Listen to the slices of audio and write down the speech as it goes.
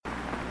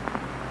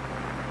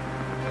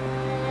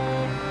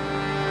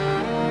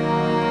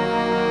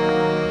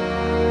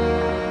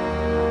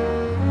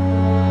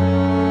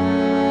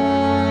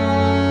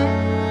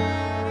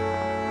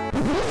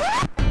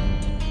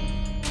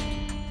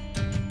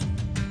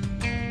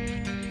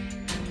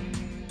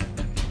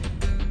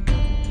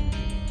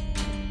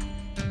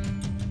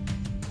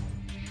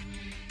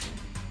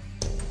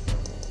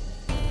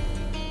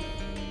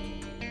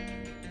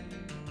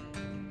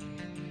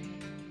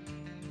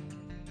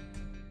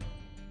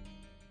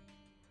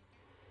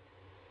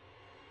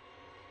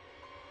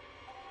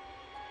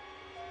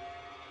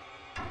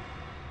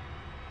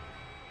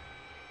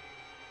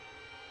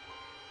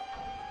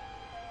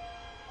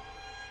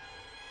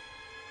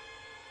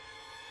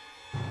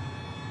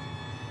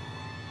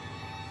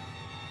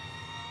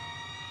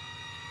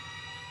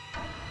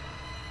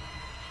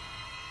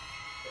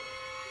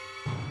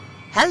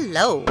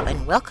Hello,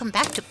 and welcome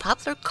back to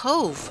Poplar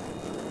Cove.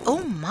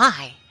 Oh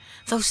my,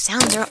 those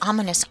sounds are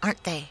ominous,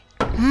 aren't they?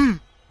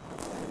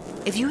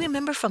 If you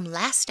remember from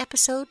last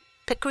episode,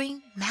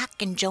 Pickering,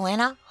 Mac, and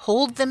Joanna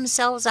holed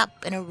themselves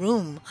up in a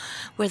room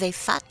where they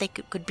thought they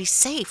could be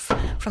safe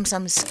from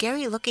some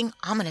scary-looking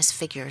ominous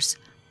figures.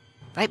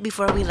 Right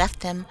before we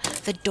left them,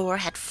 the door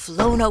had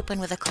flown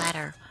open with a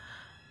clatter.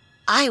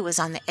 I was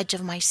on the edge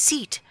of my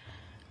seat.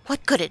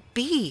 What could it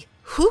be?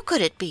 Who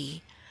could it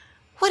be?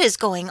 What is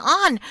going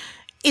on?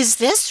 Is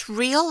this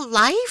real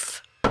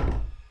life?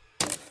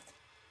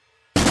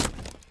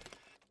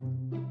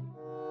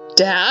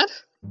 Dad?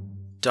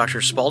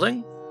 Dr.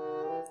 Spaulding?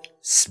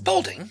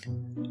 Spaulding?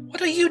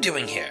 What are you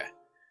doing here?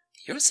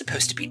 You're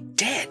supposed to be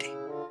dead.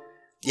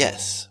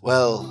 Yes,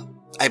 well,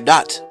 I'm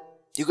not.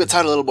 You could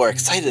sound a little more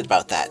excited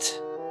about that.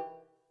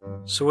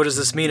 So what does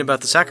this mean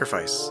about the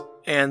sacrifice?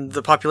 And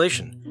the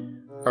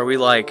population? Are we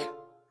like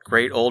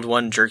Great Old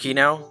One jerky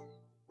now?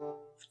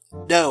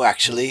 No,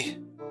 actually.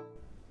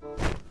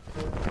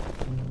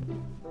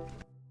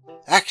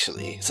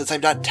 Actually, since I'm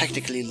not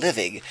technically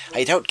living,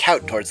 I don't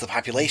count towards the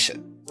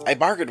population. I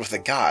bargained with the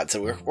gods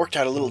and we worked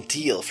out a little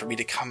deal for me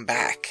to come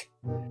back.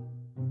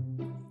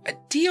 A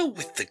deal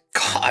with the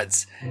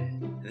gods?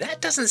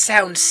 That doesn't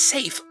sound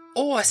safe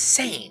or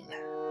sane.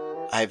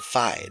 I'm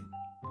fine.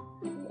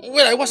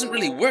 Well, I wasn't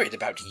really worried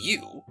about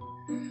you.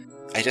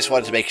 I just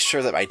wanted to make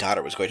sure that my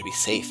daughter was going to be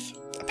safe.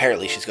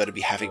 Apparently she's going to be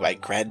having my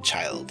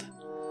grandchild.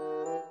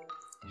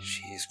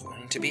 She's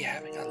going to be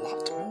having a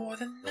lot more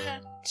than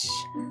that.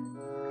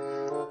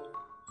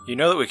 You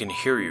know that we can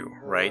hear you,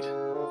 right?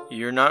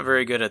 You're not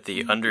very good at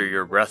the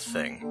under-your-breath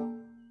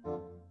thing.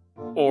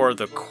 Or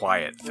the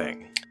quiet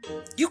thing.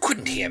 You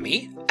couldn't hear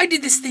me. I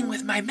did this thing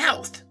with my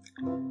mouth.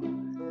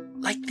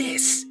 Like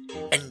this.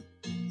 And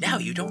now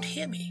you don't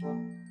hear me.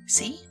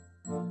 See?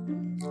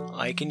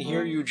 I can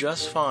hear you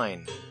just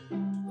fine.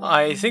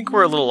 I think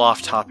we're a little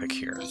off topic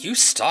here. You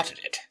started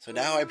it. So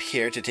now I'm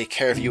here to take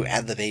care of you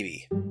and the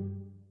baby.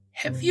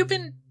 Have you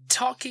been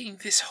talking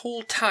this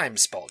whole time,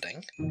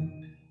 Spaulding?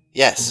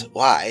 Yes,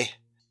 why?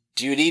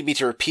 Do you need me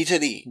to repeat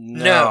any?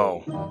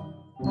 No.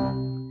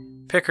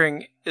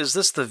 Pickering, is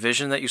this the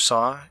vision that you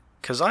saw?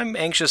 'Cause I'm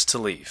anxious to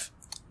leave.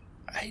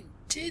 I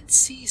did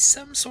see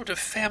some sort of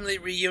family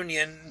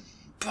reunion,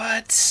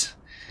 but...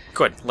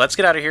 Good, let's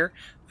get out of here.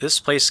 This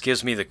place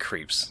gives me the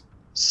creeps.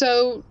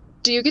 So,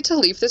 do you get to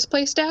leave this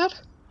place, Dad?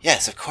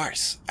 Yes, of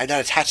course. I'm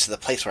not attached to the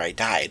place where I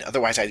died,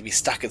 otherwise I'd be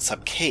stuck in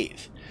some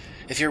cave.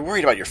 If you're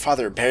worried about your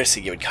father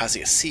embarrassing you and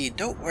causing a scene,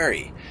 don't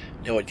worry.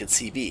 No one can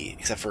see me,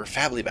 except for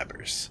family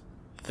members.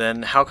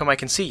 Then how come I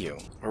can see you?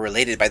 We're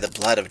related by the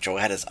blood of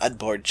Joanna's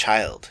unborn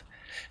child.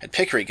 And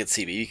Pickering can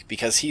see me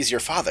because he's your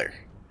father.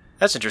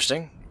 That's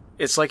interesting.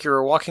 It's like you're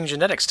a walking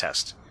genetics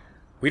test.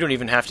 We don't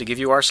even have to give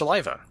you our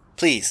saliva.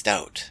 Please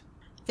don't.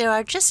 There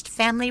are just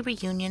family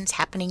reunions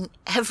happening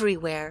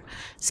everywhere.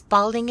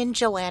 Spaulding and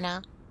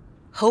Joanna,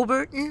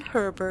 Hobart and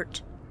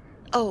Herbert.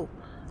 Oh,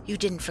 you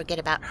didn't forget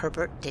about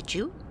Herbert, did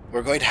you?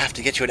 We're going to have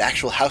to get you an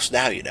actual house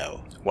now, you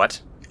know.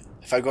 What?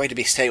 If I'm going to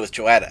be staying with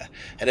Joanna,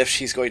 and if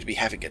she's going to be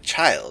having a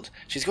child,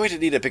 she's going to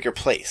need a bigger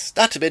place,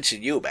 not to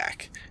mention you,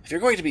 Mac. If you're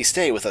going to be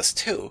staying with us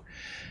too,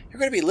 you're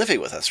going to be living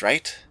with us,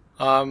 right?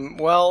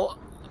 Well,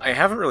 I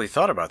haven't really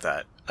thought about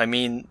that. I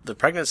mean, the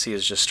pregnancy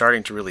is just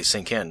starting to really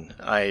sink in.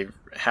 I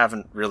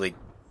haven't really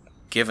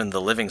given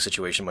the living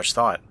situation much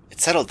thought.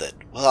 It's settled then.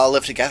 We'll all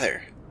live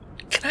together.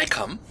 Can I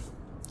come?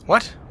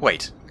 What?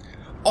 Wait.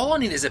 All I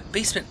need is a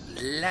basement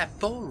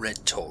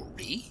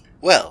laboratory.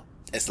 Well,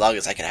 as long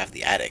as I can have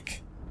the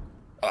attic.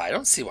 I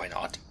don't see why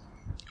not.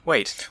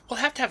 Wait.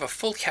 We'll have to have a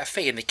full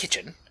cafe in the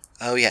kitchen.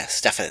 Oh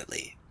yes,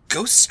 definitely.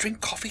 Ghosts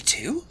drink coffee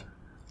too?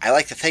 I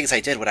like the things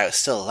I did when I was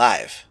still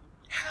alive.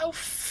 How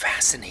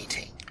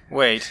fascinating.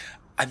 Wait.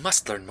 I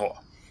must learn more.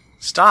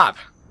 Stop.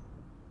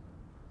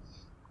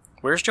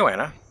 Where's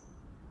Joanna?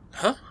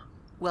 Huh?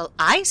 Well,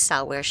 I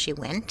saw where she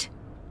went,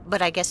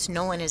 but I guess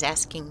no one is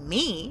asking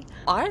me,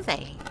 are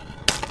they?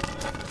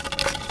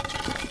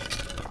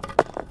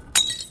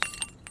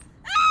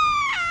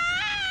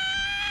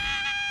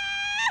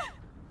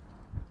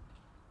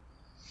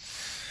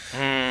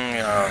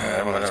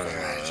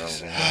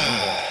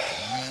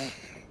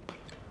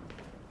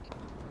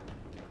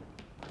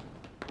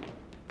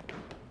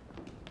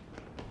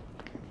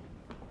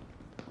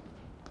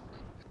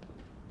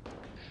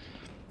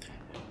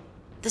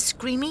 The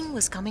screaming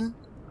was coming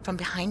from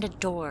behind a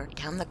door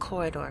down the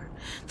corridor.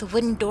 The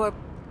wooden door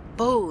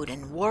bowed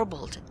and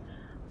warbled.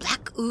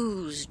 Black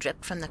ooze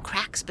dripped from the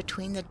cracks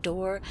between the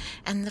door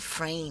and the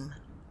frame.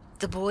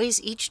 The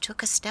boys each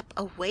took a step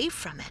away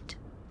from it.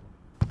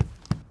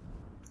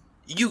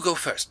 You go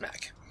first,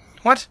 Mac.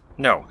 What?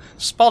 No.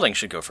 Spaulding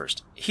should go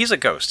first. He's a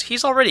ghost.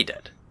 He's already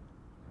dead.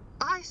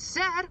 I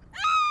said...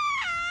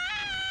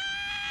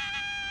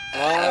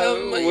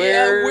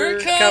 We're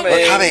coming.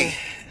 We're coming!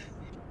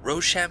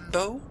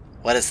 Rochambeau?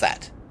 What is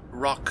that?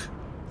 Rock,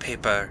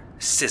 paper,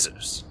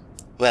 scissors.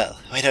 Well,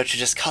 why don't you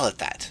just call it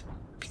that?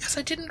 Because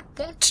I didn't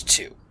want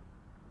to.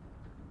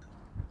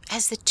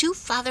 As the two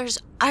fathers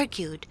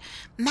argued,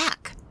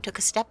 Mac took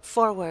a step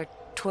forward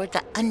toward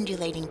the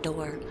undulating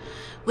door.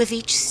 With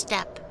each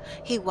step,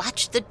 he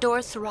watched the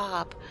door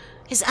throb.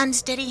 His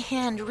unsteady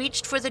hand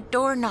reached for the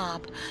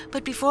doorknob,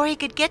 but before he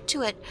could get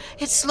to it,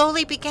 it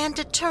slowly began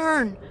to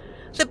turn.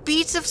 The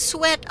beads of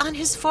sweat on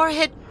his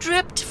forehead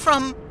dripped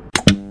from...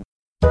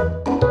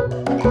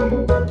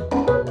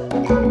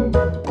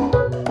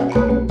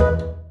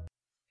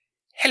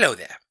 Hello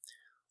there.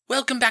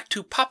 Welcome back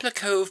to Poplar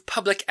Cove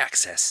Public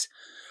Access.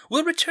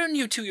 We'll return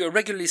you to your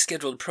regularly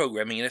scheduled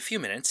programming in a few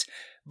minutes,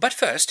 but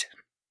first...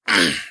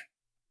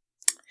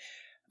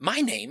 My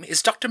name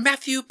is Dr.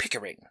 Matthew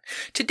Pickering.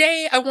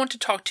 Today I want to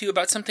talk to you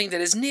about something that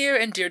is near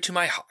and dear to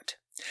my heart.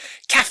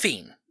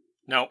 Caffeine.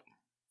 No,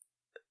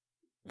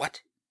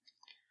 What?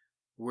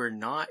 we're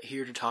not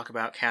here to talk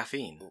about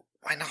caffeine.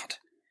 Why not?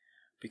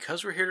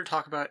 Because we're here to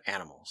talk about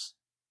animals.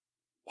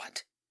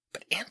 What?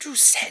 But Andrew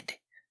said...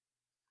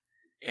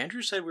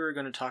 Andrew said we were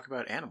going to talk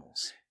about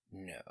animals.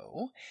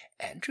 No,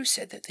 Andrew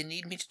said that they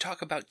need me to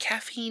talk about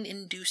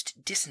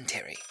caffeine-induced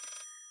dysentery.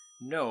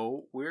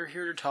 No, we're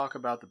here to talk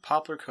about the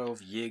Poplar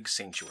Cove Yig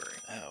Sanctuary.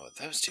 Oh,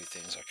 those two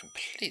things are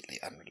completely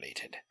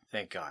unrelated.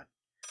 Thank God.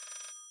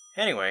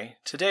 Anyway,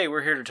 today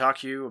we're here to talk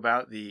to you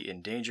about the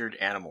endangered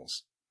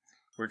animals.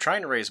 We're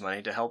trying to raise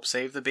money to help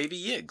save the baby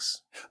yigs.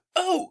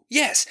 Oh,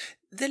 yes!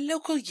 The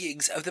local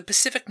yigs of the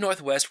Pacific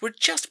Northwest were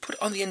just put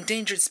on the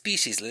endangered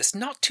species list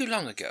not too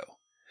long ago.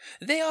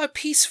 They are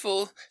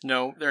peaceful...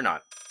 No, they're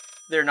not.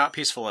 They're not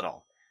peaceful at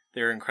all.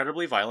 They're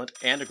incredibly violent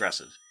and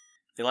aggressive.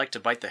 They like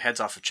to bite the heads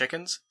off of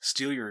chickens,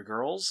 steal your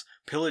girls,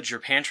 pillage your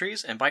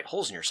pantries, and bite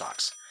holes in your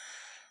socks.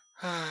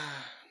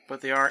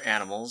 But they are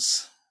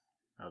animals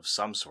of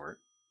some sort.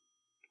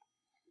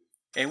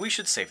 And we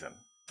should save them,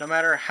 no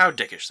matter how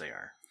dickish they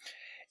are.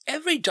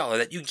 Every dollar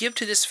that you give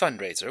to this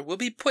fundraiser will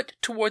be put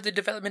toward the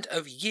development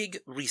of yig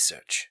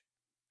research.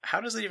 How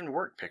does that even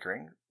work,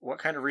 Pickering? What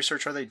kind of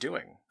research are they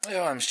doing?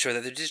 Oh, I'm sure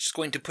that they're just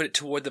going to put it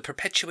toward the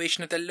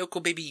perpetuation of the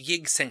local baby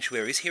yig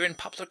sanctuaries here in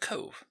Poplar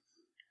Cove.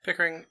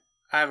 Pickering,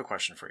 I have a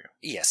question for you.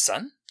 Yes,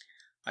 son?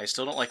 I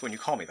still don't like when you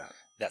call me that.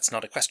 That's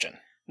not a question.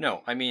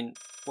 No, I mean,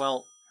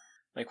 well,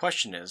 my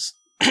question is,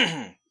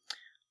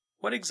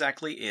 what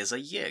exactly is a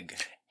yig?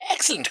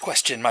 Excellent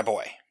question, my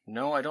boy.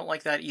 No, I don't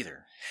like that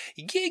either.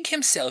 Yig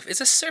himself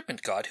is a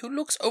serpent god who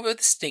looks over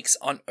the snakes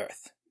on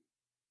Earth.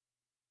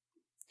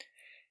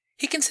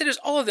 He considers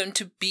all of them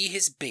to be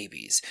his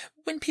babies.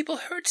 When people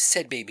hurt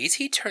said babies,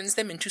 he turns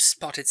them into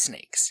spotted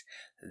snakes.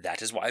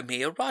 That is why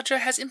Mayor Roger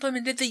has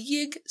implemented the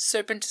Yig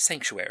Serpent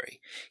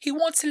Sanctuary. He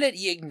wants to let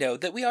Yig know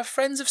that we are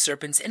friends of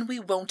serpents and we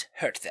won't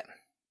hurt them.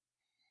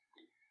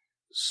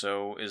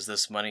 So, is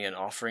this money an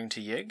offering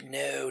to Yig?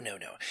 No.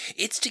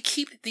 It's to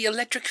keep the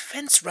electric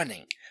fence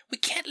running. We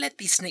can't let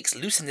these snakes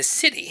loose in the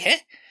city, eh?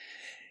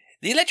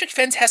 The electric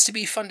fence has to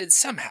be funded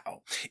somehow.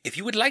 If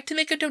you would like to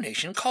make a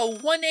donation, call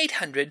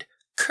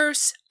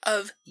 1-800-CURSE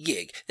of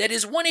Yig. That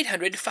is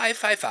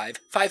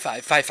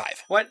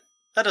 1-800-555-5555. What?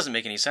 That doesn't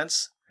make any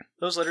sense.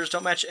 Those letters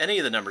don't match any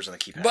of the numbers on the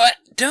keypad. But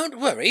don't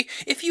worry.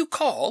 If you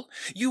call,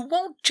 you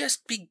won't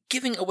just be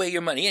giving away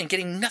your money and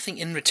getting nothing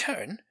in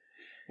return.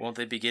 Won't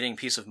they be getting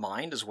peace of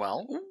mind as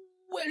well?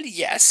 Well,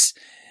 yes,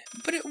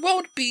 but it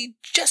won't be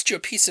just your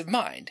peace of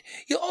mind.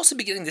 You'll also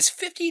be getting this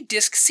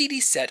 50-disc CD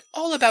set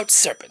all about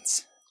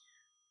serpents.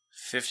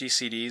 50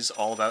 CDs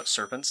all about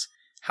serpents?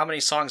 How many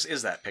songs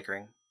is that,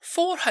 Pickering?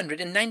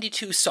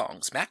 492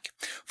 songs, Mac.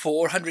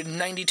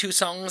 492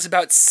 songs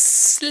about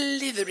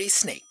slithery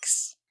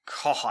snakes.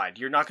 God,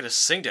 you're not going to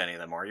sing to any of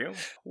them, are you?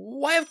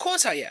 Why, of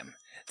course I am.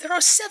 There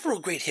are several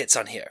great hits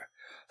on here.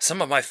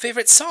 Some of my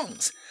favorite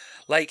songs,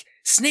 like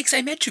Snakes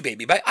I Met You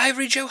Baby by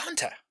Ivory Joe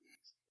Hunter.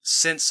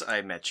 Since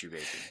I Met You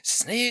Baby.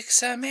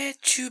 Snakes I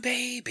met you,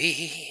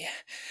 baby.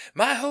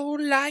 My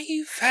whole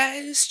life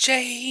has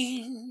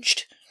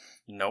changed.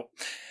 Nope.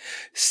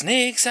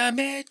 Snakes I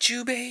met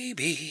you,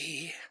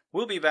 baby.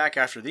 We'll be back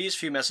after these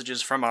few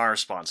messages from our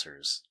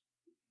sponsors.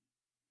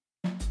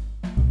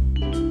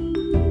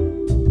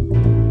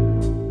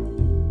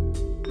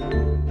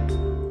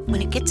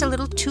 When it gets a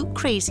little too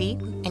crazy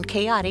and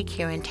chaotic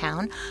here in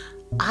town,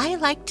 I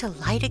like to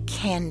light a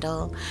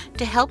candle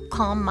to help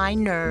calm my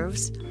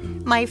nerves.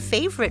 My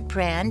favorite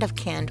brand of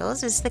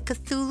candles is the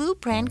Cthulhu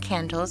brand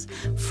candles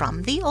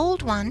from the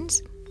old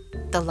ones.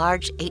 The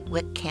large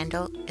 8-wick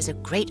candle is a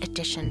great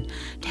addition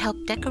to help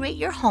decorate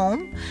your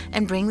home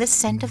and bring the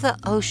scent of the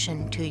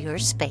ocean to your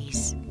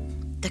space.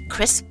 The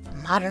crisp,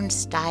 modern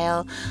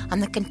style on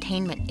the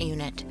containment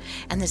unit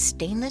and the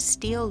stainless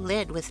steel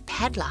lid with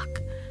padlock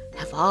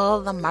have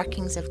all the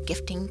markings of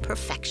gifting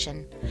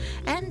perfection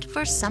and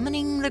for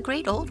summoning the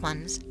great old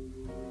ones.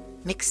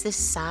 Mix this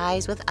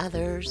size with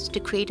others to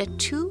create a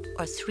 2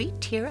 or 3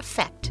 tier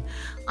effect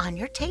on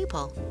your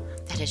table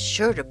that is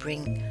sure to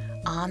bring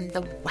on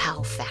the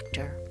wow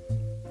factor.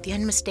 The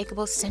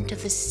unmistakable scent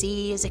of the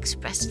sea is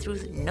expressed through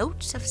the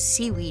notes of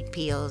seaweed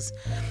peels,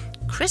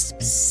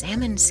 crisp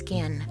salmon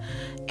skin,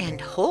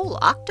 and whole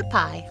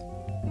octopi.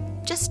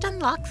 Just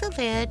unlock the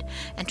lid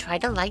and try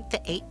to light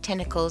the 8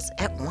 tentacles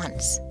at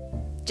once.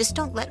 Just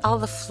don't let all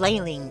the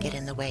flailing get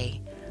in the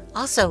way.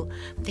 Also,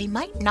 they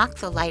might knock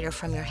the lighter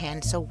from your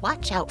hand, so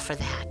watch out for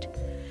that.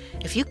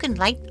 If you can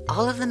light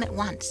all of them at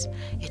once,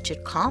 it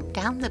should calm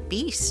down the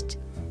beast.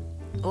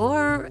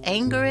 Or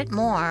anger it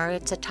more,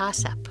 it's a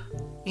toss-up.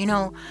 You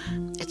know,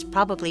 it's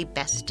probably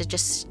best to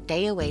just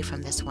stay away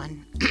from this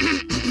one.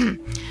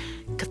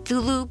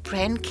 Cthulhu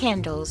brand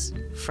candles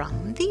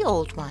from the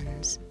old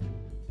ones.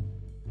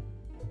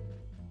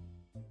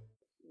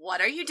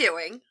 What are you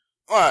doing?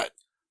 What?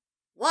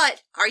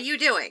 What are you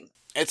doing?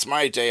 It's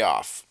my day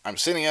off. I'm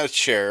sitting in a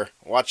chair,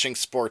 watching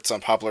sports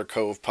on Poplar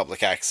Cove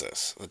Public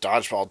Access. The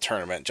dodgeball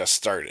tournament just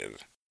started.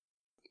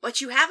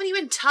 But you haven't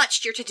even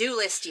touched your to-do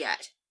list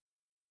yet.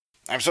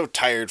 I'm so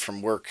tired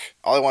from work.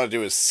 All I want to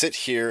do is sit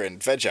here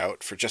and veg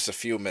out for just a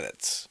few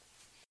minutes.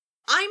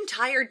 I'm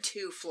tired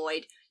too,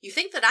 Floyd. You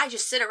think that I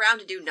just sit around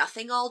and do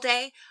nothing all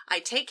day? I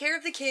take care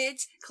of the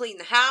kids, clean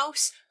the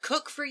house,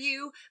 cook for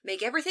you,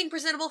 make everything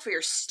presentable for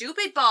your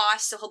stupid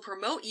boss so he'll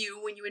promote you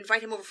when you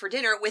invite him over for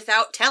dinner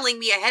without telling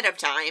me ahead of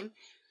time.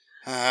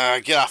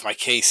 Get off my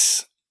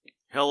case.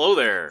 Hello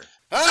there.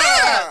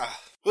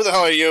 Ah! Who the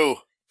hell are you?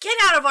 Get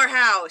out of our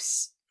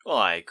house! Well,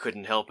 I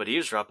couldn't help but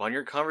eavesdrop on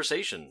your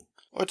conversation.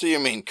 What do you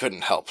mean,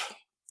 couldn't help?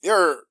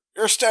 You're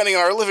standing in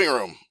our living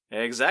room.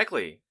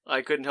 Exactly.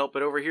 I couldn't help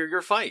but overhear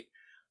your fight.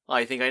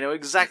 I think I know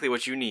exactly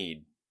what you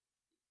need.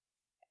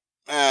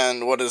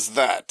 And what is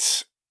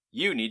that?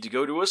 You need to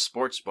go to a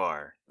sports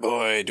bar.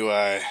 Boy, do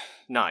I.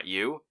 Not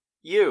you.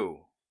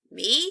 You.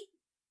 Me?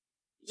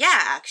 Yeah,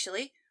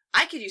 actually.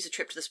 I could use a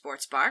trip to the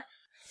sports bar.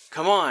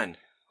 Come on.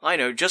 I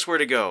know just where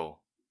to go.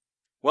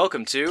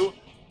 Welcome to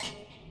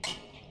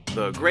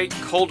the Great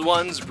Cold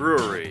Ones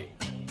Brewery.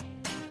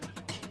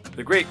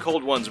 The Great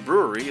Cold Ones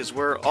Brewery is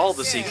where all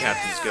the sea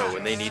captains go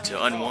when they need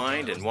to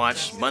unwind and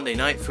watch Monday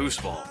Night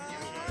Foosball.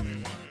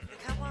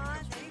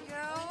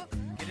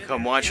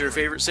 Come watch your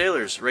favorite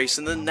sailors race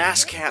in the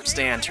NASCAP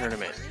Stand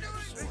tournament.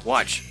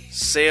 Watch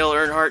Sail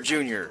Earnhardt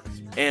Jr.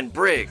 and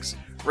Briggs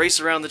race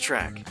around the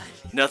track.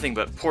 Nothing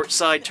but port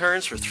side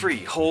turns for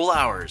 3 whole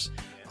hours.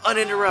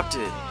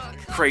 Uninterrupted.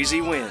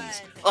 Crazy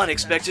winds.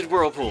 Unexpected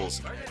whirlpools.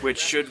 Which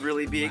should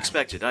really be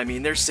expected. I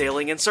mean, they're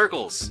sailing in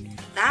circles.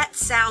 That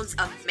sounds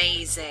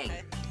amazing.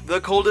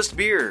 The coldest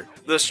beer.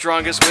 The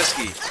strongest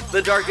whiskey.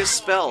 The darkest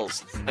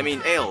spells.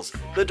 Ales.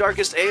 The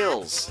darkest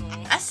ales.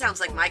 That sounds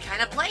like my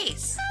kind of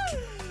place.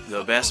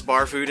 The best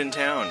bar food in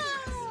town.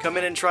 Come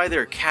in and try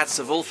their Cats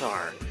of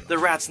Ulthar, the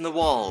Rats in the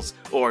Walls,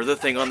 or the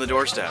Thing on the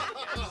Doorstep.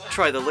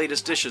 Try the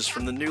latest dishes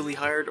from the newly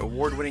hired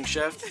award-winning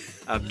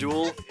chef,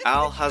 Abdul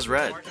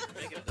Al-Hazred,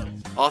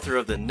 author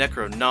of the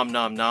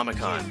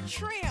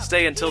Necronomicon.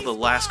 Stay until the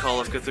last call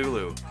of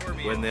Cthulhu,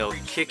 when they'll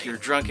kick your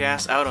drunk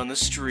ass out on the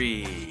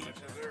street.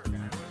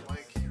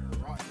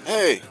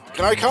 Hey,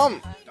 can I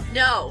come?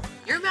 No,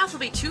 your mouth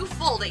will be too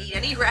full to eat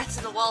any rats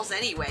in the walls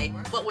anyway,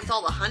 what with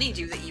all the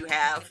honeydew that you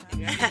have.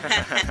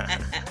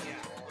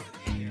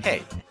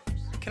 Hey,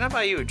 can I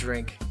buy you a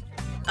drink?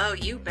 Oh,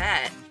 you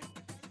bet.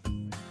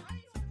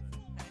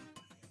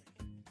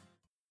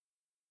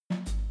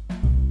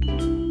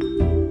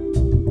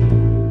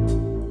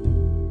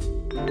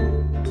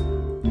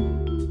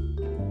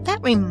 That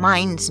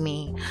reminds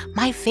me,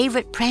 my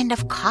favorite brand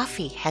of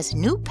coffee has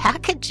new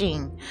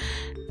packaging.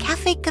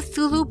 Cafe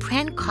Cthulhu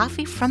brand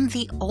coffee from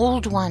the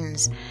old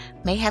ones.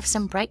 May have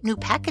some bright new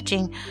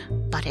packaging,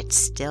 but it's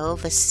still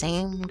the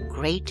same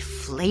great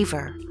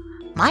flavor.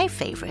 My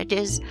favorite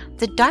is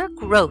the dark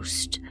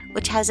roast,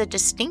 which has a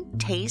distinct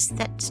taste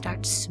that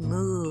starts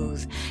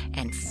smooth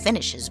and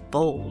finishes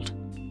bold.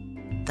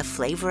 The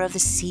flavor of the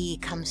sea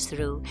comes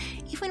through,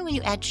 even when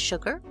you add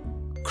sugar,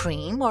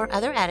 cream, or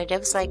other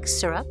additives like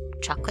syrup,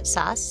 chocolate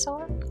sauce,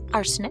 or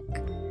arsenic.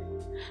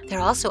 They're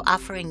also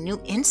offering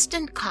new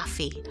instant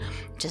coffee.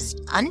 Just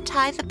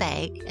untie the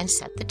bag and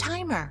set the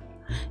timer.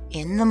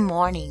 In the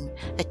morning,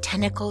 the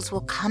tentacles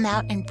will come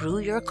out and brew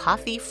your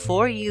coffee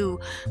for you.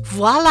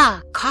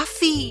 Voila!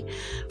 Coffee!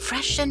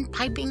 Fresh and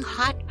piping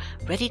hot,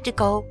 ready to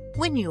go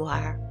when you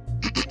are.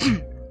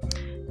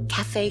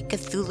 Cafe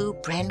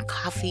Cthulhu brand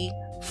coffee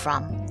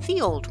from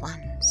the old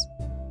ones.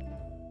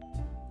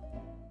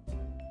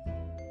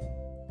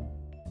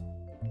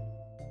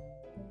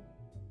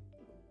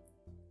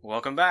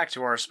 Welcome back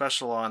to our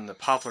special on the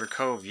Poplar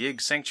Cove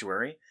Yig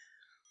Sanctuary.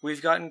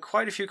 We've gotten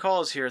quite a few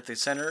calls here at the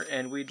center,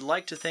 and we'd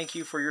like to thank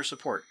you for your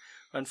support.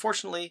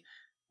 Unfortunately,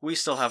 we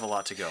still have a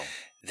lot to go.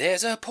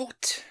 There's a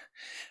port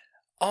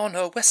on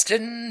a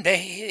western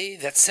bay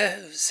that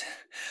serves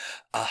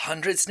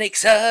 100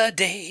 snakes a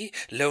day,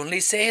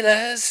 lonely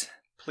sailors.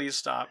 Please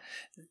stop.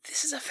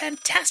 This is a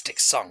fantastic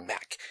song,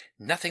 Mac.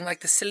 Nothing like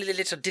the silly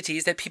little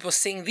ditties that people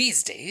sing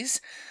these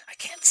days. I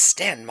can't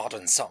stand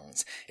modern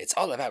songs. It's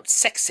all about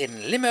sex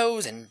in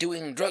limos and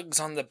doing drugs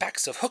on the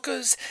backs of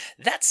hookers.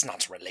 That's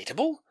not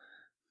relatable.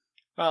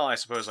 Well, I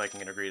suppose I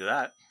can agree to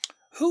that.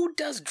 Who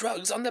does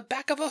drugs on the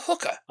back of a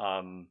hooker?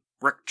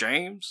 Rick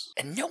James?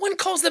 And no one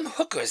calls them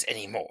hookers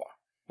anymore.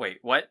 Wait,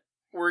 what?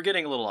 We're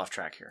getting a little off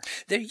track here.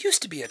 There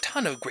used to be a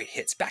ton of great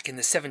hits back in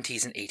the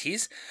 70s and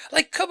 80s,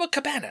 like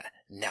Copacabana.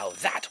 Now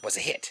that was a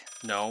hit.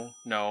 No.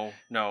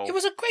 It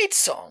was a great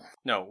song.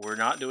 No, we're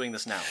not doing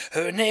this now.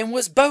 Her name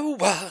was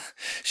Boa.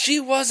 She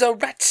was a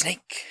rat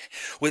snake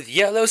with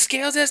yellow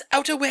scales as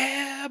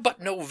outerwear, but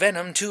no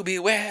venom to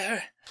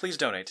beware. Please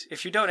donate.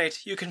 If you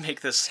donate, you can make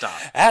this stop.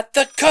 At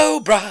the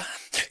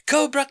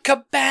Cobra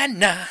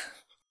Cabana.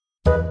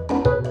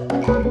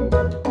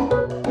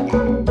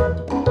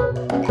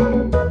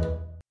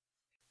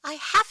 I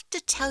have to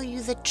tell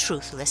you the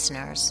truth,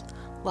 listeners.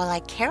 While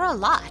I care a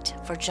lot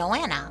for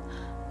Joanna,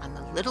 I'm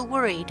a little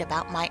worried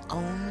about my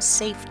own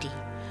safety,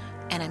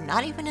 and I'm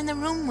not even in the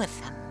room with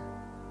them.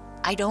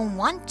 I don't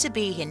want to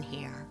be in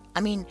here.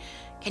 I mean,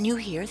 can you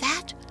hear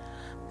that?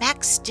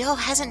 Max still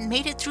hasn't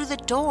made it through the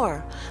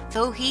door,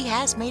 though he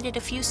has made it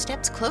a few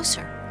steps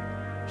closer.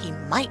 He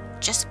might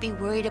just be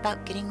worried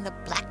about getting the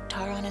black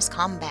tar on his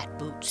combat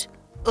boots.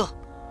 Ugh,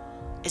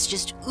 it's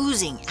just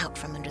oozing out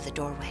from under the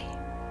doorway.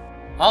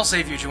 I'll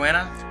save you,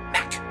 Joanna.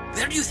 Mac,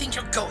 where do you think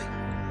you're going?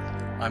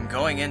 I'm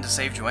going in to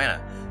save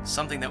Joanna.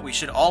 Something that we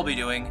should all be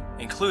doing,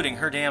 including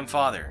her damn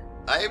father.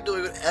 I am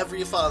doing what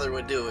every father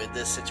would do in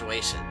this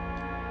situation.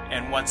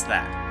 And what's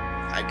that?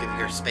 I'm giving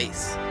her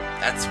space.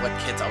 That's what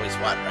kids always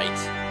want, right?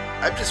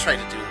 I'm just trying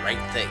to do the right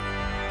thing.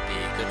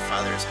 Being a good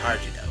father is hard,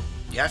 you know.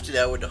 You have to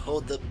know when to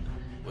hold them,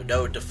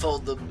 know when to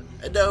fold them,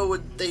 and know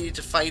when they need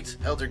to fight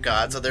elder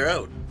gods on their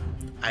own.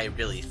 I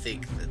really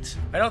think that...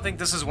 I don't think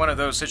this is one of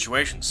those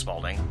situations,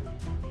 Spaulding.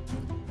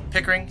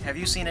 Pickering, have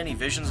you seen any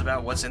visions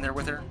about what's in there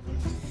with her?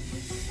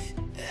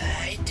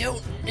 I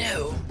don't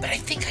know, but I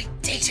think I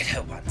dated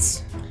her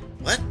once.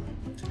 What?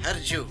 How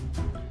did you...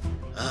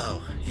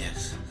 Oh,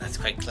 yes, that's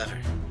quite clever.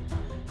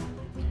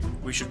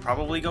 We should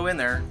probably go in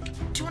there.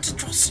 Do you want to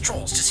draw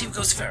straws to see who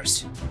goes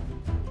first?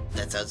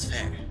 That sounds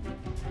fair.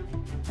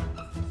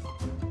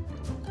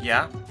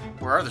 Yeah?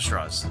 Where are the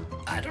straws?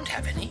 I don't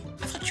have any.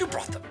 I thought you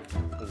brought them.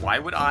 Why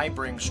would I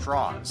bring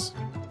straws?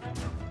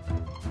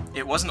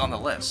 It wasn't on the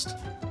list.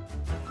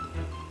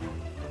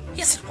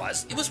 Yes, it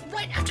was. It was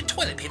right after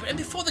toilet paper and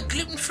before the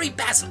gluten-free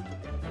basil.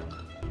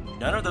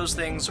 None of those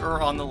things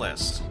are on the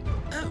list.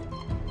 Oh.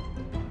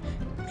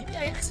 Maybe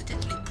I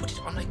accidentally put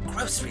it on my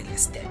grocery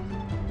list then.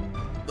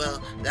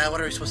 Well, now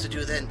what are we supposed to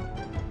do then?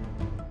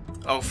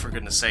 Oh, for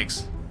goodness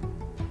sakes.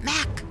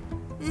 Mac,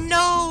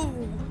 no!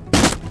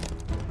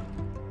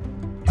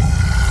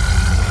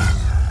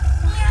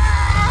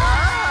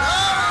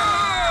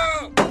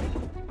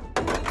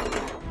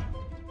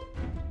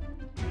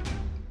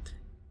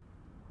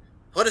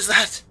 What is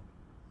that?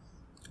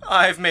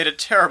 I've made a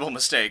terrible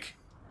mistake.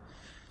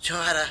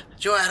 Joanna,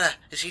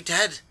 is she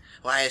dead?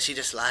 Why is she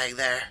just lying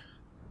there?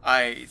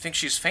 I think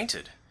she's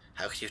fainted.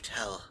 How can you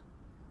tell?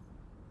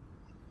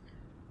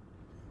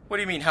 What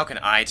do you mean, how can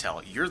I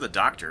tell? You're the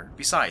doctor.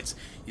 Besides,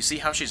 you see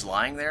how she's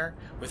lying there,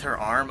 with her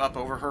arm up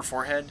over her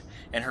forehead,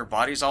 and her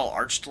body's all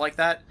arched like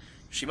that?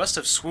 She must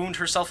have swooned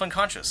herself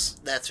unconscious.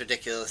 That's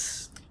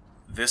ridiculous.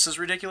 This is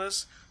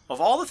ridiculous?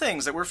 Of all the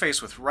things that we're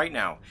faced with right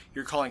now,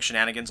 you're calling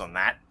shenanigans on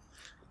that?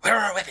 Where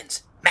are our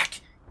weapons?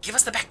 Mac, give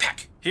us the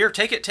backpack. Here,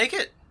 take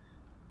it.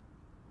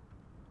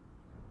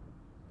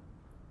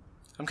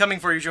 I'm coming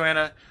for you,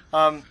 Joanna.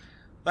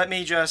 Let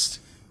me just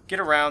get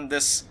around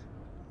this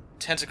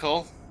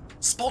tentacle.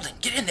 Spaulding,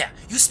 get in there.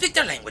 You speak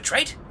their language,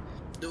 right?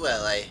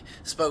 Well, I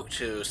spoke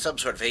to some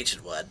sort of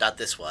ancient one, not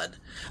this one.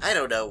 I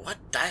don't know what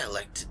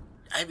dialect.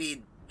 I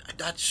mean, I'm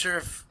not sure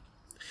if...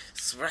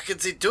 Sprechen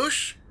Sie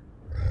Deutsch?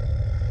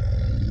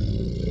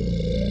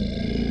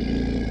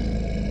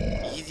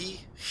 Idi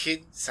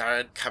Hin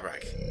Saran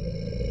Kamrak.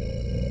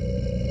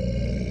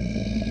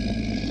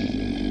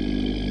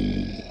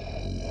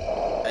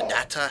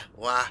 Anata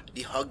wa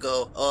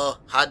Nihongo o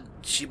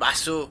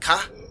Hanshimasu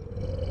ka?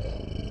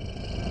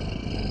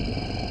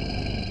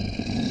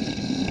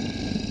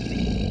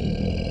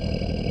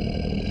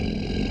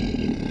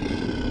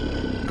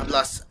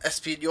 Hablas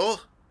Español?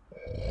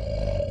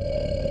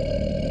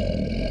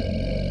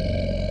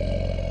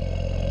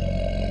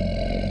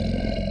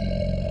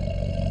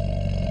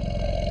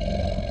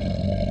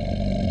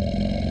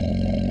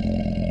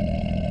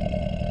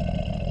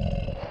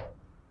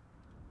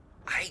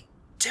 I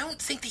don't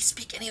think they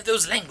speak any of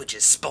those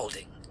languages,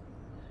 Spaulding.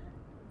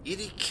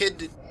 Idi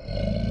kid...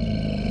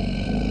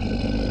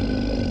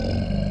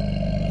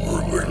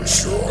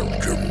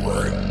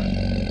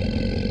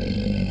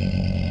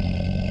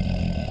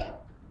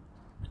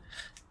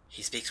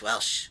 He speaks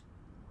Welsh.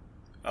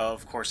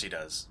 Of course he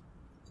does.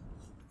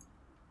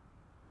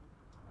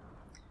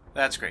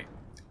 That's great.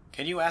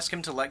 Can you ask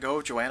him to let go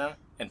of Joanna,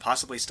 and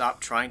possibly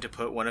stop trying to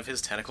put one of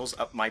his tentacles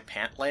up my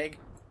pant leg?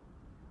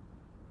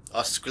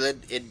 Osculin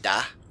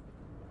Inda.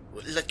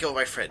 Let go of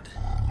my friend.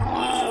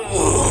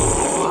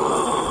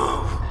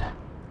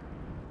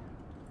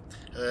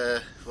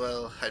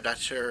 Well, I'm not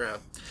sure.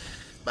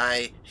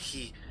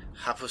 He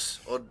hapus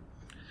on...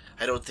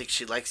 I don't think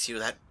she likes you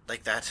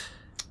like that.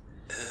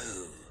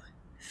 Ooh,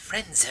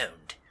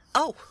 friend-zoned.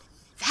 Oh,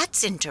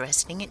 that's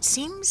interesting. It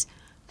seems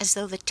as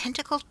though the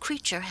tentacled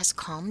creature has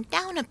calmed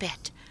down a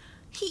bit.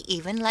 He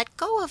even let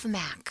go of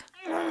Mac.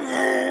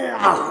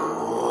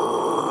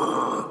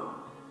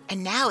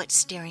 And now it's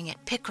staring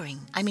at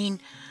Pickering. I mean,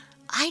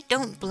 I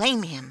don't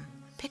blame him.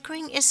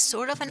 Pickering is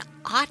sort of an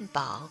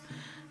oddball.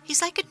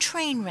 He's like a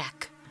train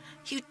wreck.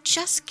 You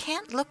just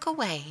can't look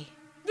away.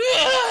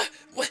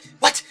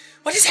 What?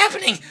 What is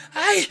happening?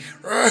 Ha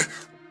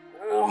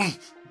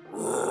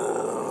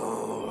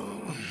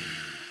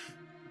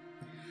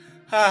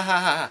ha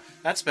ha.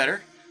 That's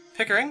better.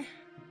 Pickering?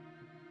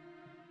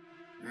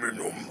 Mi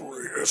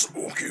nombre es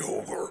Okie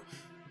Hoger.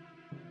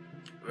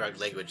 Wrong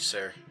language,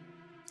 sir.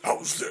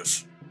 How's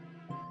this?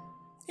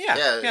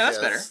 Yeah, that's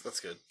better. That's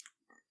good.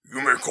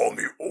 You may call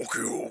me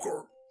Okie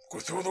Hoger,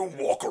 Cthulhu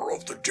Walker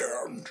of the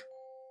Damned.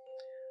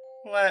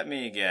 Let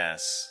me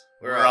guess.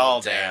 We're We're all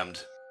all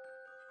damned.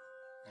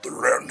 The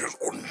land is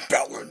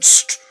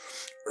unbalanced,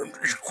 and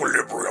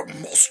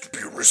equilibrium must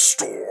be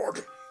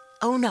restored.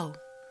 Oh no.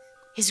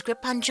 His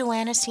grip on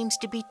Joanna seems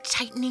to be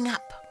tightening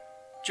up.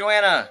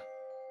 Joanna!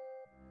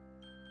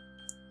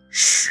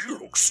 She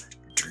looks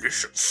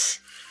delicious.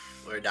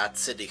 We're not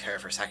sending her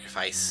for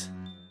sacrifice.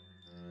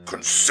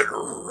 Consider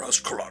her as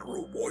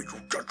collateral while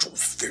you get your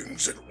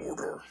things in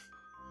order.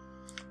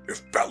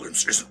 If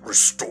balance isn't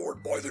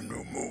restored by the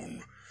new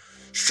moon,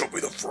 she'll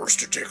be the first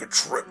to take a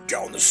trip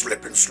down the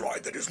slip and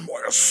slide that is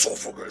my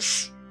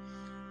esophagus.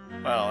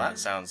 Well, that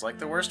sounds like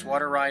the worst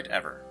water ride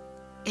ever.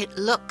 It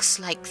looks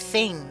like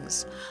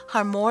things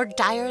are more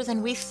dire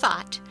than we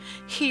thought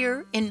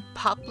here in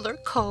Poplar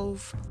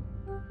Cove.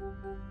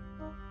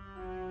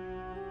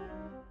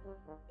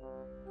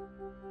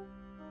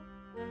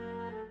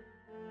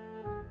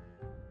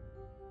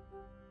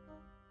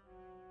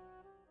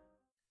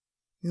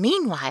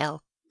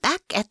 Meanwhile,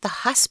 back at the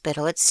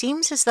hospital, it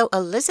seems as though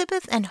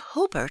Elizabeth and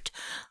Hobart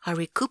are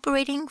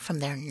recuperating from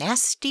their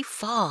nasty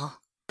fall.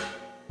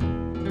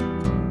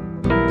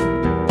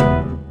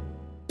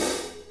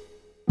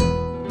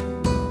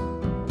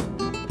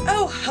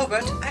 Oh,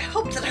 Hobart, I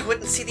hoped that I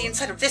wouldn't see the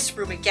inside of this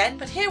room again,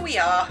 but here we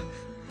are.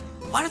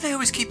 Why do they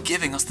always keep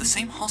giving us the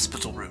same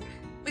hospital room?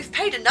 We've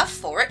paid enough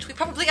for it. We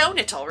probably own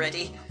it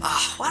already.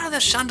 Why are there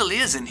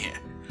chandeliers in here?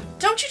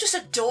 Don't you just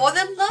adore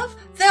them, love?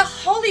 They're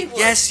Hollywood.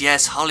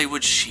 Yes,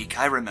 Hollywood chic,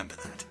 I remember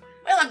that.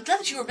 Well, I'm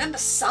glad that you remember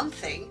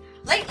something.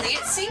 Lately,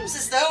 it seems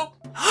as though...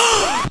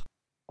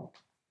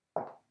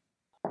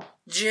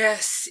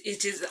 Jess,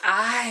 it is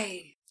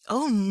I.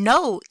 Oh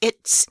no,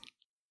 it's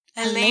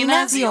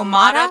Elena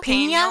Xiomara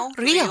Peña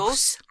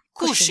Rios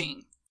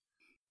Cushing.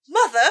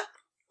 Mother,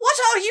 what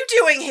are you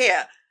doing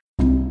here?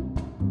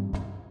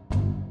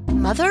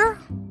 Mother?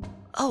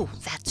 Oh,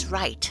 that's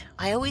right.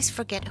 I always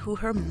forget who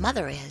her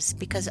mother is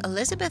because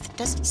Elizabeth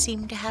doesn't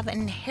seem to have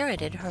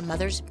inherited her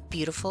mother's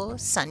beautiful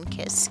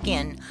sun-kissed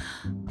skin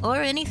or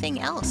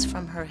anything else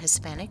from her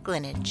Hispanic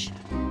lineage.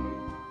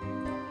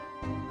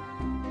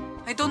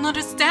 I don't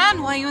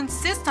understand why you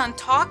insist on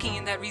talking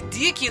in that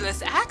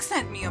ridiculous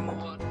accent, mi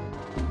amor.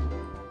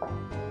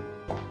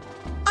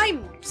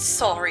 I'm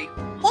sorry.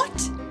 What?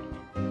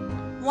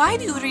 Why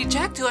do you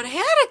reject your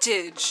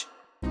heritage?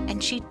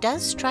 And she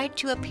does try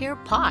to appear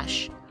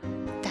posh.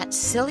 That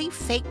silly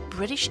fake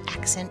British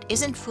accent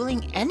isn't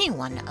fooling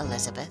anyone,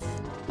 Elizabeth.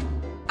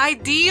 Ay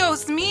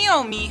Dios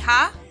mío,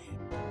 mija.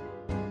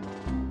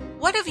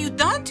 What have you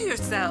done to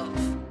yourself?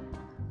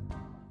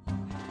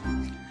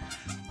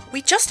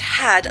 We just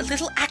had a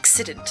little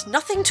accident.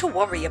 Nothing to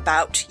worry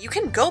about. You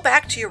can go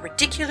back to your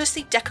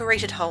ridiculously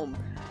decorated home.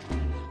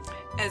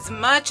 As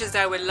much as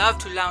I would love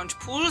to lounge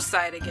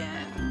poolside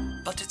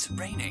again. But it's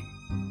raining.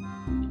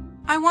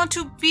 I want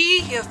to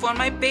be here for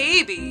my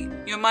baby.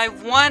 You're my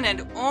one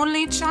and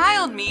only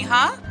child,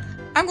 mija.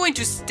 I'm going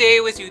to stay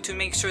with you to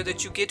make sure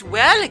that you get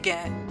well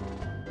again.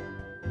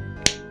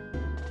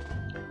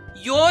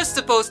 You're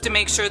supposed to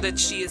make sure that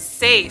she is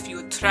safe, you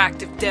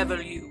attractive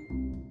devil, you.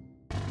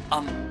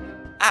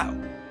 Ow.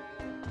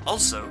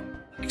 Also,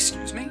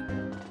 excuse me?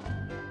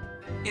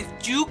 If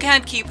you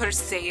can't keep her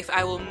safe,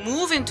 I will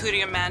move into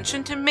your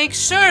mansion to make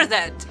sure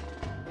that...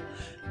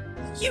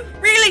 You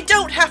really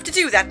don't have to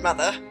do that,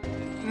 Mother.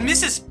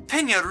 Mrs.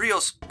 Peña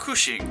Rios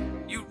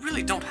Cushing, you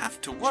really don't have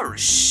to worry.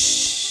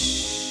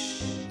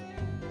 Shh.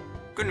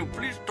 Can you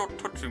please stop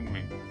touching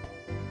me?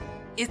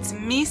 It's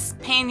Miss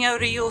Peña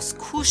Rios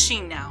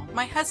Cushing now.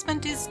 My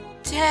husband is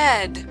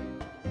dead.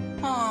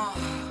 Oh,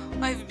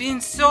 I've been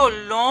so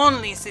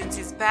lonely since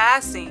his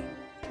passing.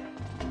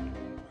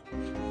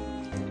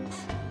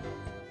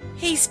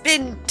 He's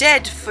been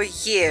dead for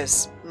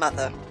years,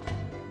 Mother.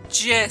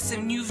 Jess,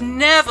 and you've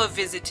never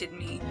visited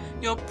me.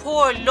 Your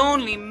poor,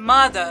 lonely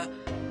mother.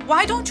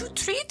 Why don't you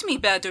treat me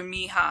better,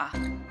 mija?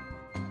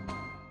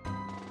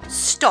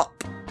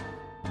 Stop.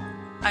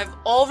 I've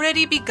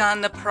already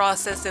begun the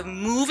process of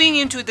moving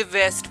into the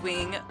West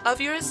Wing of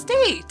your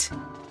estate.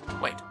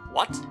 Wait,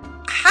 what?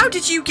 How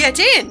did you get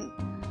in?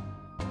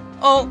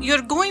 Oh,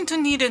 you're going to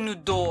need a new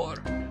door.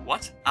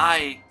 What?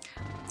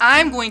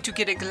 I'm going to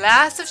get a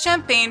glass of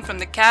champagne from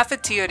the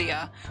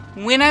cafeteria.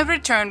 When I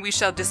return, we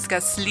shall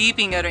discuss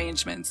sleeping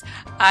arrangements.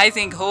 I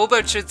think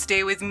Hobart should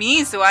stay with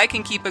me so I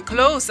can keep a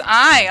close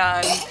eye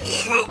on...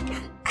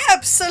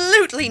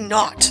 Absolutely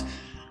not!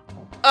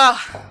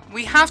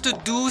 We have to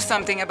do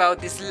something about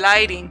this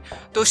lighting.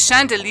 Those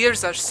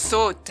chandeliers are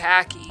so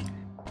tacky.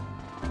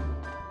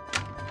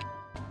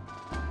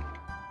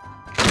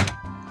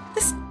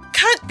 This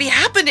can't be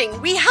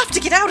happening! We have to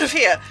get out of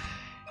here!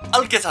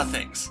 I'll get our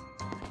things.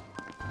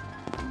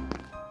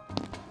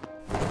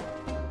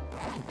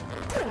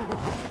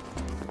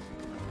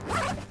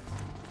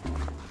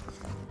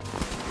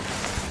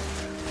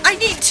 I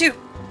need to!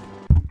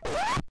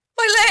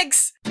 My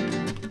legs!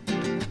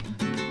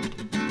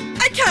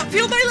 I can't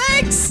feel my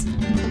legs!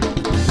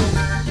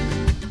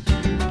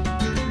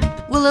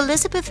 Will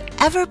Elizabeth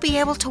ever be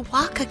able to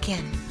walk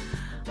again?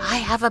 I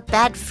have a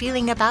bad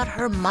feeling about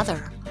her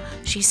mother.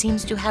 She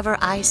seems to have her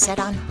eyes set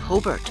on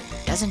Hobart,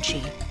 doesn't she?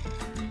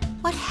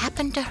 What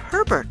happened to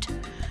Herbert?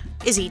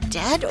 Is he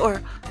dead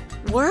or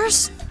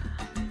worse?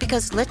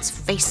 Because let's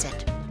face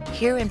it,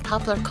 here in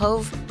Poplar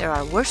Cove, there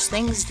are worse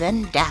things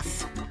than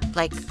death.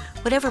 Like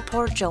whatever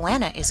poor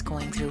Joanna is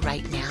going through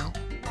right now.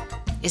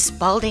 Is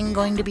Spalding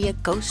going to be a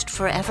ghost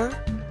forever?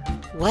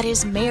 What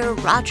is Mayor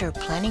Roger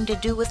planning to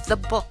do with the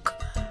book?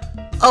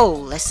 Oh,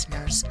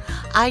 listeners,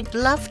 I'd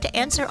love to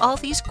answer all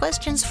these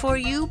questions for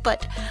you,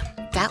 but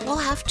that will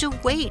have to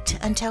wait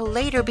until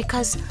later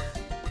because,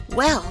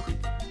 well,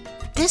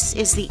 this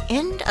is the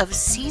end of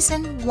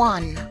Season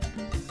 1.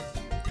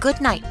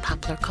 Good night,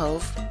 Poplar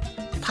Cove.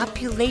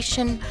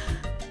 Population,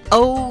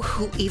 oh,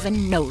 who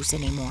even knows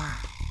anymore?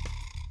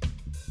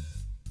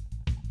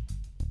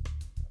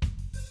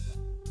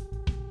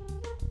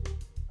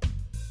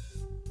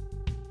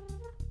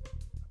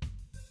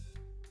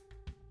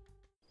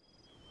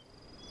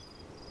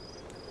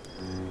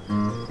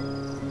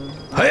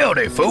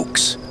 Howdy,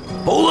 folks.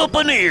 Pull up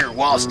an ear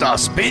whilst I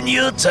spin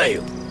you a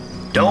tale.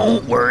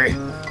 Don't worry,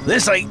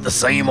 this ain't the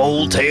same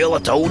old tale I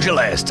told you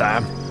last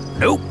time.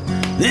 Nope,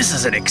 this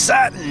is an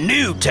exciting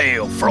new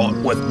tale fraught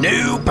with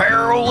new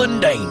peril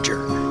and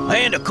danger.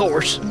 And, of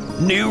course,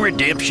 new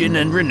redemption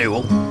and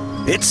renewal.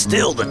 It's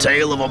still the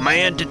tale of a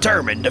man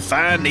determined to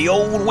find the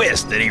old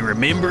West that he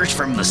remembers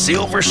from the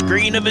silver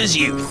screen of his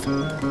youth.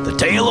 The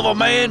tale of a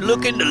man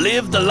looking to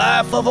live the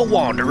life of a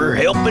wanderer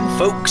helping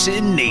folks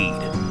in need.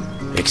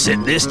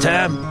 Except this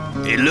time,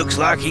 it looks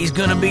like he's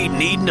gonna be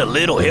needing a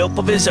little help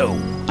of his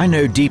own. I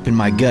know deep in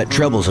my gut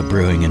troubles are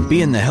brewing, and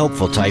being the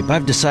helpful type,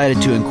 I've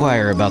decided to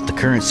inquire about the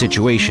current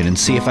situation and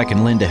see if I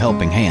can lend a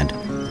helping hand.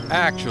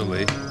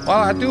 Actually,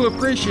 while I do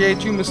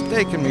appreciate you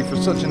mistaking me for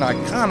such an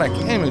iconic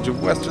image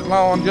of Western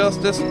law and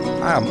justice,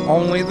 I am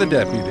only the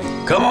deputy.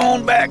 Come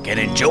on back and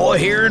enjoy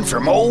hearing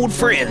from old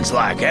friends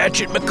like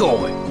Hatchet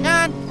McCoy.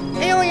 John,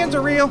 aliens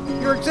are real,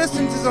 your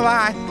existence is a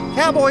lie,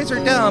 cowboys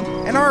are dumb,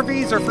 and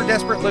RVs are for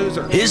desperate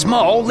losers. His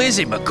ma,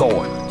 Lizzie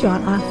McCoy.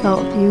 John, I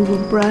thought you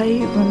were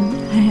brave and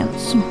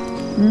handsome.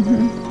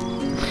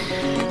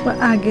 Well,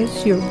 I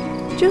guess you're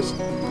just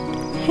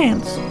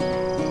handsome.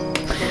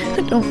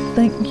 I don't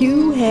think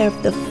you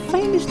have the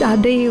faintest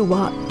idea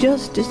what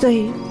justice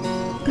is.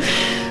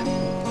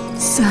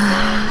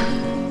 Sigh.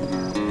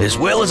 As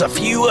well as a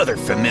few other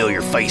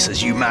familiar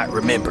faces you might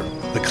remember.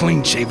 The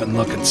clean-shaven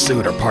looking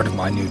suit are part of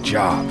my new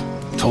job.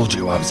 Told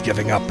you I was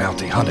giving up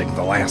bounty hunting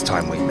the last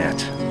time we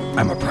met.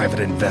 I'm a private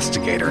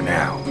investigator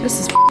now. This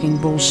is f***ing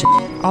bullshit.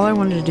 All I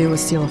wanted to do was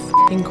steal a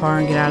f***ing car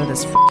and get out of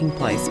this f***ing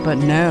place, but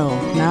no,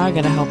 now I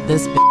gotta help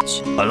this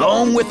bitch.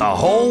 Along with a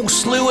whole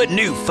slew of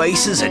new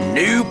faces and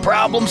new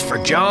problems for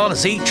John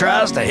as he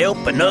tries to help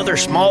another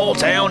small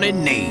town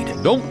in need.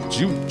 Don't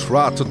you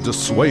try to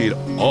dissuade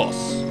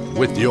us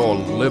with your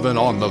living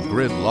on the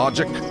grid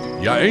logic.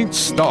 You ain't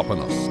stopping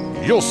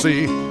us. You'll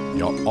see.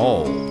 You'll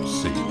all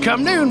see.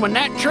 Come noon when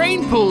that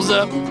train pulls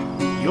up,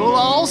 you'll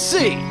all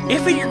see.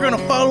 If you're going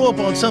to follow up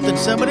on something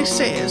somebody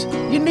says,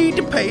 you need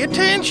to pay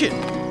attention.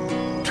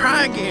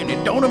 Try again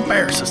and don't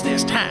embarrass us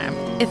this time.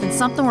 If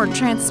something were to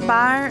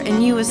transpire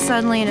and you was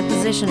suddenly in a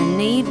position of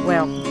need,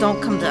 well,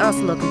 don't come to us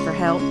looking for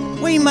help.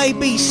 We may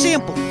be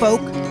simple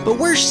folk, but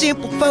we're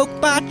simple folk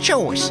by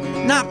choice,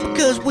 not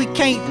because we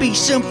can't be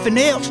something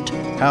else.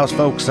 How's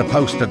folks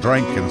supposed to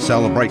drink and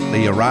celebrate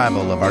the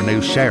arrival of our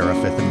new sheriff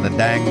if the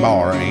dang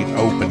bar ain't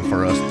open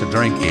for us to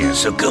drink in?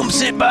 So come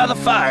sit by the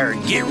fire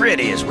and get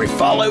ready as we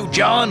follow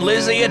John,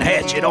 Lizzie, and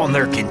Hatchet on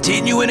their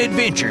continuing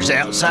adventures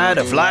outside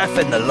of life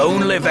in the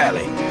Lonely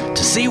Valley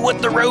to see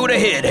what the road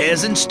ahead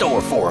has in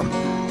store for them.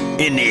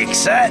 In the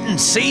exciting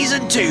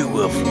Season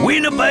 2 of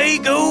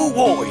Winnebago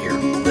Warrior,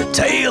 the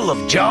tale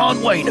of John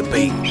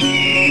Wainabe.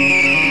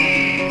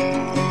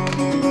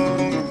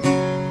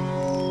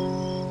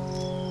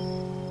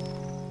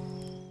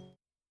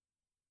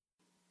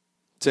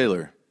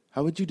 Taylor,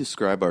 how would you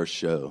describe our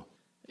show?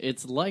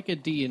 It's like a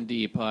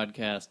D&D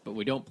podcast, but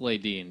we don't play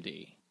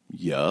D&D.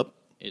 Yup.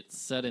 It's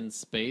set in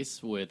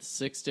space with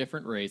 6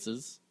 different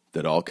races.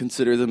 That all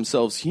consider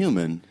themselves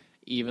human.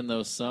 Even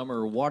though some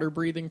are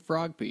water-breathing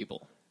frog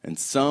people. And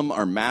some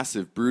are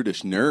massive,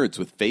 brutish nerds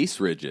with face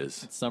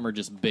ridges. And some are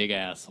just big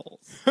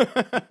assholes.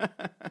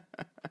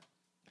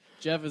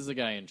 Jeff is the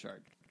guy in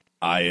charge.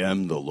 I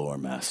am the lore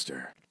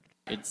master.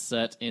 It's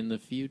set in the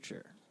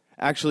future.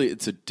 Actually,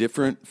 it's a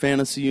different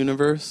fantasy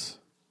universe.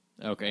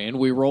 Okay, and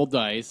we roll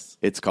dice.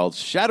 It's called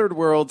Shattered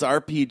Worlds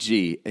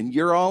RPG, and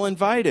you're all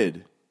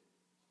invited.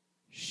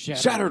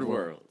 Shattered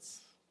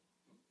Worlds.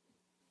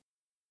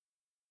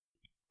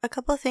 A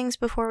couple things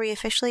before we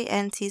officially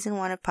end Season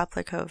 1 of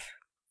Poplar Cove.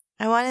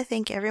 I want to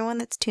thank everyone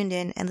that's tuned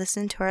in and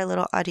listened to our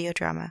little audio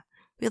drama.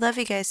 We love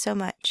you guys so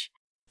much.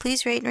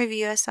 Please rate and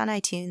review us on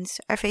iTunes,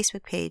 our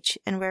Facebook page,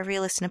 and wherever you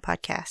listen to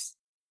podcasts.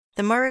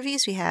 The more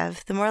reviews we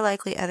have, the more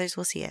likely others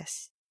will see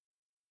us.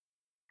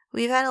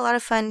 We've had a lot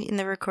of fun in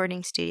the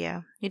recording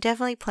studio. We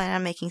definitely plan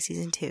on making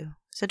Season 2,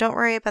 so don't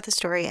worry about the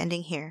story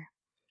ending here.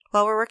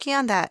 While we're working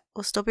on that,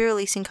 we'll still be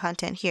releasing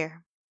content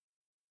here.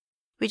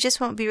 We just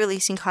won't be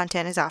releasing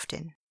content as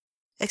often.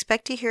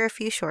 Expect to hear a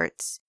few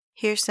shorts,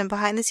 hear some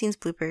behind-the-scenes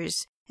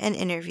bloopers and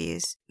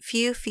interviews,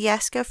 few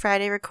Fiasco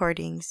Friday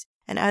recordings,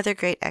 and other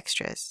great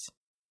extras.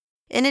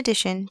 In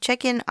addition,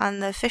 check in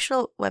on the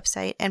official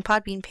website and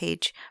Podbean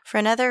page for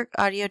another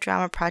audio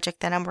drama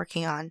project that I'm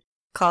working on,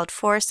 called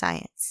For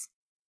Science.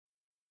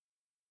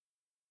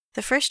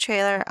 The first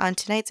trailer on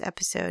tonight's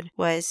episode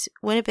was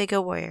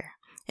Winnebago Warrior,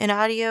 an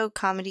audio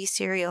comedy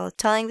serial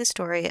telling the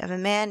story of a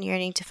man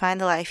yearning to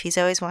find the life he's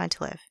always wanted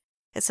to live.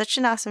 It's such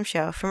an awesome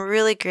show from a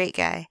really great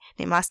guy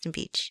named Austin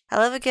Beach. I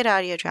love a good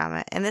audio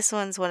drama, and this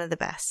one's one of the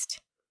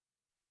best.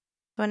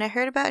 When I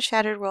heard about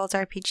Shattered Worlds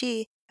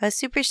RPG, I was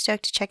super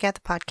stoked to check out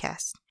the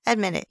podcast.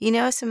 Admit it, you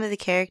know some of the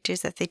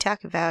characters that they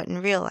talk about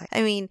in real life.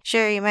 I mean,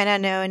 sure, you might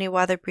not know any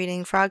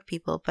water-breathing frog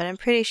people, but I'm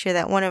pretty sure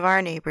that one of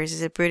our neighbors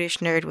is a brutish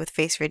nerd with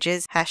face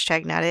ridges,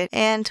 #not it,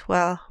 and,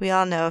 well, we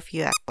all know a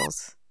few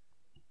assholes.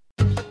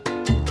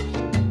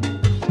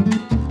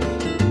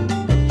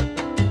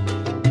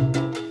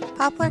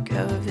 Poplar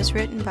Cove is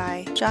written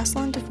by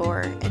Jocelyn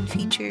DeVore and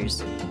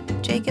features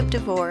Jacob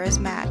DeVore as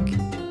Mac,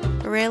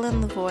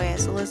 Raylan Lavoie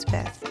as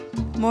Elizabeth,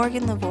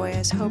 Morgan Lavoie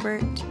as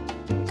Hobart,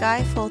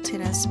 Guy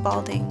Fulton as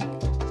Spaulding,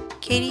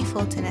 Katie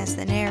Fulton as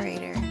the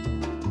narrator,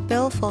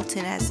 Bill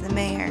Fulton as the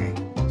mayor,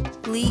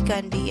 Lee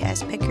Gundy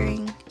as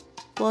Pickering,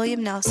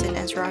 William Nelson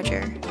as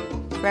Roger,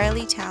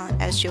 Riley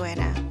Talent as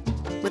Joanna,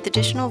 with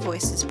additional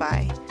voices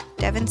by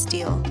Devin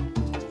Steele,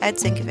 Ed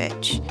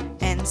Sinkovich,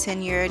 and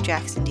Senora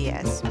Jackson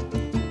Diaz,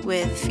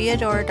 with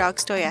Fyodor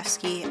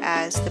Dostoevsky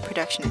as the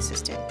production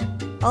assistant.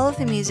 All of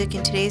the music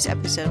in today's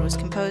episode was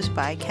composed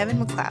by Kevin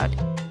MacLeod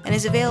and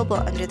is available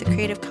under the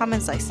Creative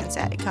Commons license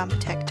at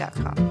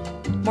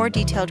incompetech.com. More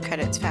detailed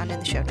credits found in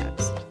the show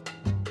notes.